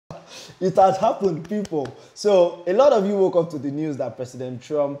It has happened, people. So a lot of you woke up to the news that President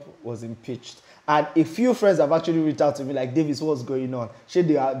Trump was impeached. And a few friends have actually reached out to me like, Davis, what's going on? They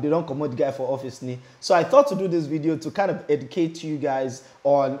don't come out the guy for office. So I thought to do this video to kind of educate you guys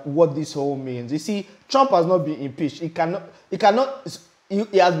on what this whole means. You see, Trump has not been impeached. He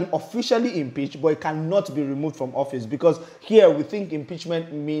has been officially impeached, but he cannot be removed from office, because here we think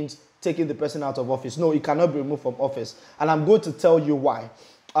impeachment means taking the person out of office. No, he cannot be removed from office. And I'm going to tell you why.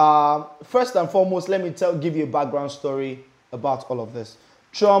 First and foremost, let me give you a background story about all of this.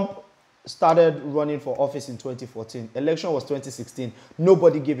 Trump started running for office in 2014. Election was 2016.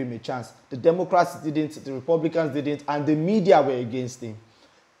 Nobody gave him a chance. The Democrats didn't, the Republicans didn't, and the media were against him.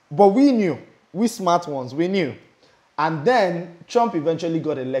 But we knew, we smart ones, we knew. And then Trump eventually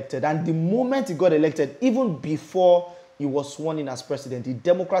got elected. And the moment he got elected, even before he was sworn in as president, the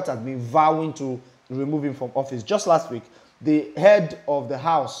Democrats had been vowing to remove him from office. Just last week, the head of the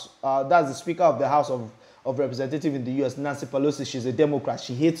House, that's the Speaker of the House of Representatives in the U.S., Nancy Pelosi, she's a Democrat.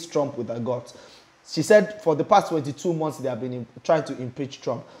 She hates Trump with her guts. She said for the past 22 months, they have been trying to impeach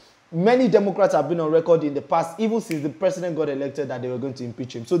Trump. Many Democrats have been on record in the past, even since the president got elected, that they were going to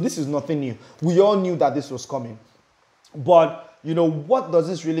impeach him. So this is nothing new. We all knew that this was coming. But, you know, what does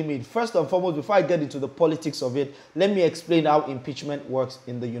this really mean? First and foremost, before I get into the politics of it, let me explain how impeachment works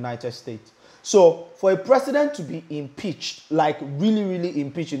in the United States. So, for a president to be impeached, like really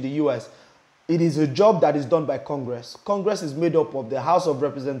impeached in the U.S., it is a job that is done by Congress. Congress is made up of the House of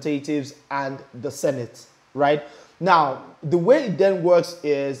Representatives and the Senate, right? Now, the way it then works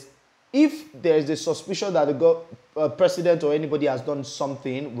is, if there is a suspicion that the president or anybody has done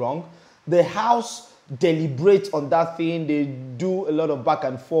something wrong, the House deliberates on that thing. They do a lot of back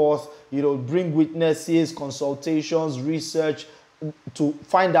and forth, you know, bring witnesses, consultations, research to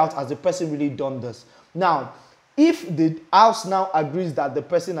find out, has the person really done this? Now, if the House now agrees that the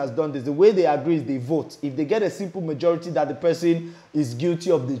person has done this, the way they agree is they vote. If they get a simple majority that the person is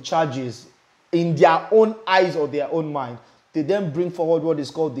guilty of the charges in their own eyes or their own mind, they then bring forward what is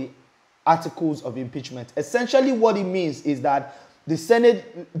called the articles of impeachment. Essentially what it means is that the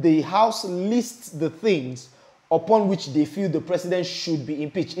Senate, the House lists the things upon which they feel the president should be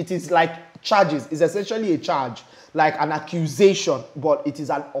impeached. It is like charges. It's essentially a charge, like an accusation, but it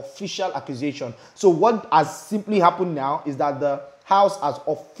is an official accusation. So what has simply happened now is that the House has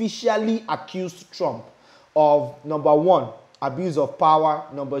officially accused Trump of, number one, abuse of power,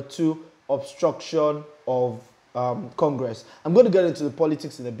 number two, obstruction of Congress. I'm going to get into the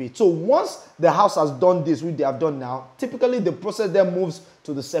politics in a bit. So once the House has done this, which they have done now, typically the process then moves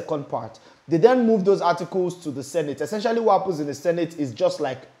to the second part. They then move those articles to the Senate. Essentially what happens in the Senate is just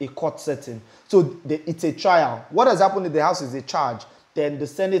like a court setting. So it's a trial. What has happened in the House is a charge. Then the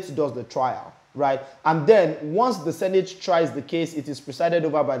Senate does the trial, right? And then once the Senate tries the case, it is presided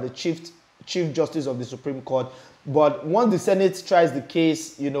over by the Chief Justice of the Supreme Court. But once the Senate tries the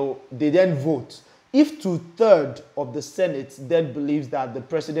case, you know, they then vote. If 2/3 of the Senate then believes that the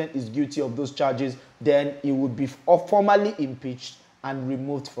president is guilty of those charges, then he would be formally impeached and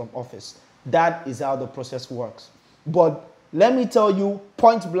removed from office. That is how the process works. But let me tell you,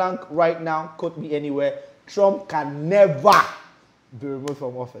 point blank right now, quote me anywhere, Trump can never be removed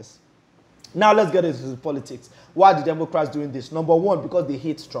from office. Now let's get into the politics. Why are the Democrats doing this? Number one, because they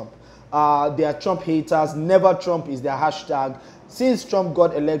hate Trump. They are Trump haters. Never Trump is their hashtag. Since Trump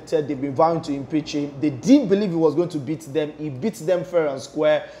got elected, they've been vowing to impeach him. They didn't believe he was going to beat them. He beat them fair and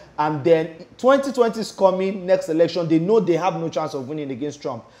square. And then 2020 is coming, next election. They know they have no chance of winning against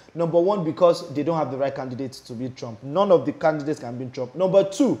Trump. Number one, because they don't have the right candidates to beat Trump. None of the candidates can beat Trump. Number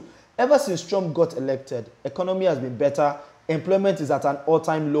two, ever since Trump got elected, economy has been better. Employment is at an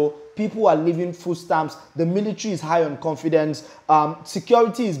all-time low. People are living food stamps. The military is high on confidence.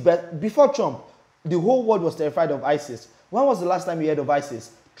 Security is better. Before Trump, the whole world was terrified of ISIS. When was the last time you heard of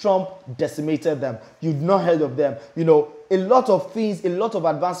ISIS? Trump decimated them. You've not heard of them. You know, a lot of things, a lot of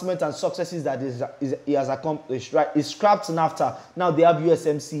advancement and successes that he has accomplished, right? He scrapped NAFTA. Now they have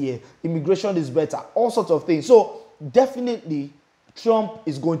USMCA. Immigration is better. All sorts of things. So definitely, Trump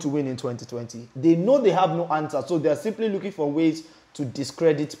is going to win in 2020. They know they have no answer, so they're simply looking for ways to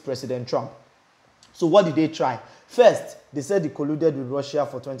discredit President Trump. So what did they try? First, they said he colluded with Russia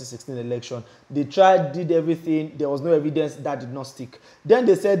for 2016 election. They tried, did everything. There was no evidence. That did not stick. Then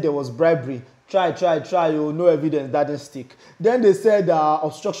they said there was bribery. Try, oh, no evidence. That didn't stick. Then they said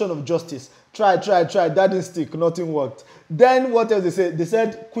obstruction of justice. Try. That didn't stick. Nothing worked. Then what else they said? They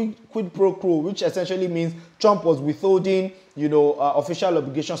said quid pro quo, which essentially means Trump was withholding, you know, official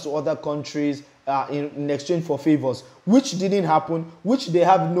obligations to other countries, in exchange for favors, which didn't happen, which they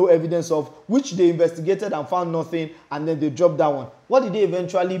have no evidence of, which they investigated and found nothing, and then they dropped that one. What did they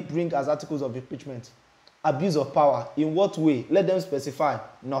eventually bring as articles of impeachment? Abuse of power. In what way? Let them specify.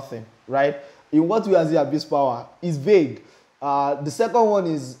 Nothing, right? In what way has he abused power? It's vague. The second one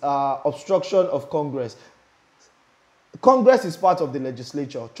is obstruction of Congress. Congress is part of the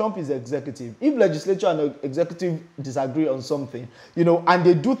legislature. Trump is the executive. If legislature and executive disagree on something, and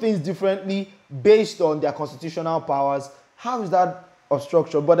they do things differently based on their constitutional powers, how is that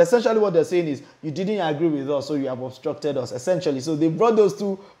obstruction? But essentially what they're saying is, you didn't agree with us, so you have obstructed us, essentially. So they brought those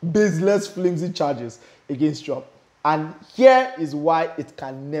two baseless, flimsy charges against Trump. And here is why it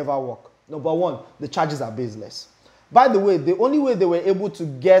can never work. Number one, the charges are baseless. By the way, the only way they were able to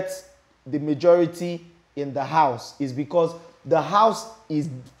get the majority in the House is because the House is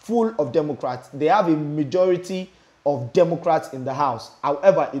full of Democrats. They have a majority of Democrats in the House.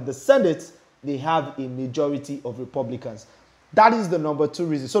 However, in the Senate, they have a majority of Republicans. That is the number two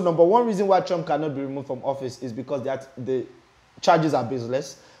reason. So number one reason why Trump cannot be removed from office is because the charges are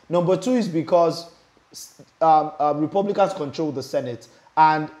baseless. Number two is because Republicans control the Senate.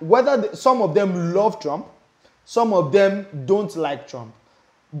 And whether some of them love Trump, some of them don't like Trump.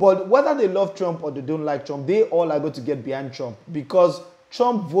 But whether they love Trump or they don't like Trump, they all are going to get behind Trump because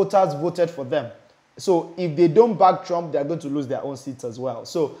Trump voters voted for them. So if they don't back Trump, they're going to lose their own seats as well.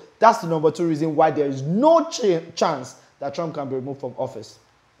 So that's the number two reason why there is no chance that Trump can be removed from office.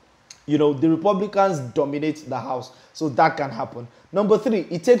 The Republicans dominate the House, so that can happen. Number three,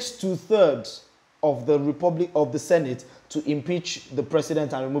 it takes 2/3 of the Senate to impeach the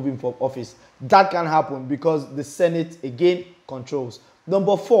president and remove him from office. That can happen because the Senate, again, controls.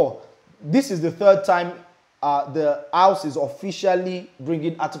 Number four, this is the third time the House is officially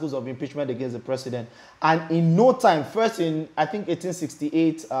bringing articles of impeachment against the president. And in no time, first in, I think,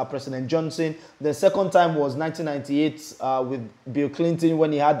 1868, President Johnson. The second time was 1998 with Bill Clinton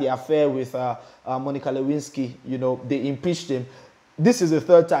when he had the affair with Monica Lewinsky. They impeached him. This is the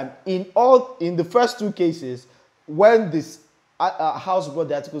third time. In the first two cases, when this House brought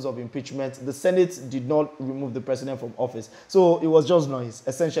the articles of impeachment, the Senate did not remove the president from office. So it was just noise,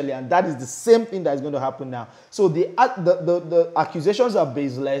 essentially. And that is the same thing that is going to happen now. So the accusations are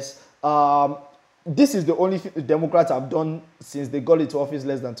baseless. This is the only thing the Democrats have done since they got into office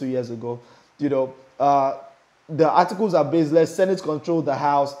less than 2 years ago. The articles are baseless. Senate control the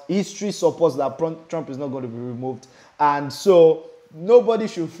House. History supports that Trump is not going to be removed. And so nobody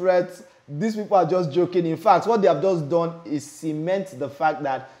should fret. These people are just joking. In fact, what they have just done is cement the fact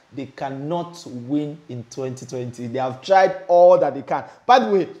that they cannot win in 2020. They have tried all that they can. By the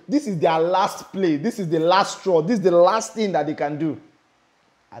way, this is their last play. This is the last straw. This is the last thing that they can do.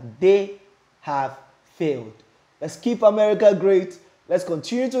 And they have failed. Let's keep America great. Let's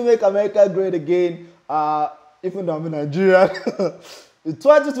continue to make America great again. Even though I'm in Nigeria. In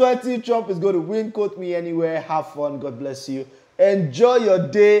 2020, Trump is going to win. Quote me anywhere. Have fun. God bless you. Enjoy your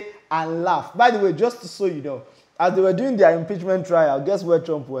day and laugh. By the way, just so you know, as they were doing their impeachment trial, guess where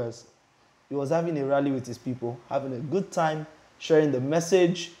Trump was? He was having a rally with his people, having a good time, sharing the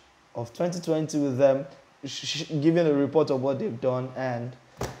message of 2020 with them, giving a report of what they've done. And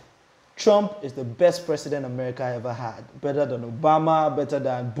Trump is the best president America ever had. Better than Obama, better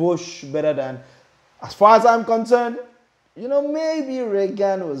than Bush, better than, as far as I'm concerned, maybe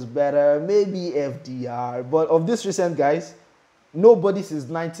Reagan was better, maybe FDR. But of this recent guys, nobody since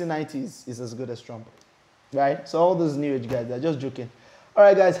 1990s is as good as Trump, right? So all those new age guys, they're just joking. All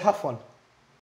right, guys, have fun.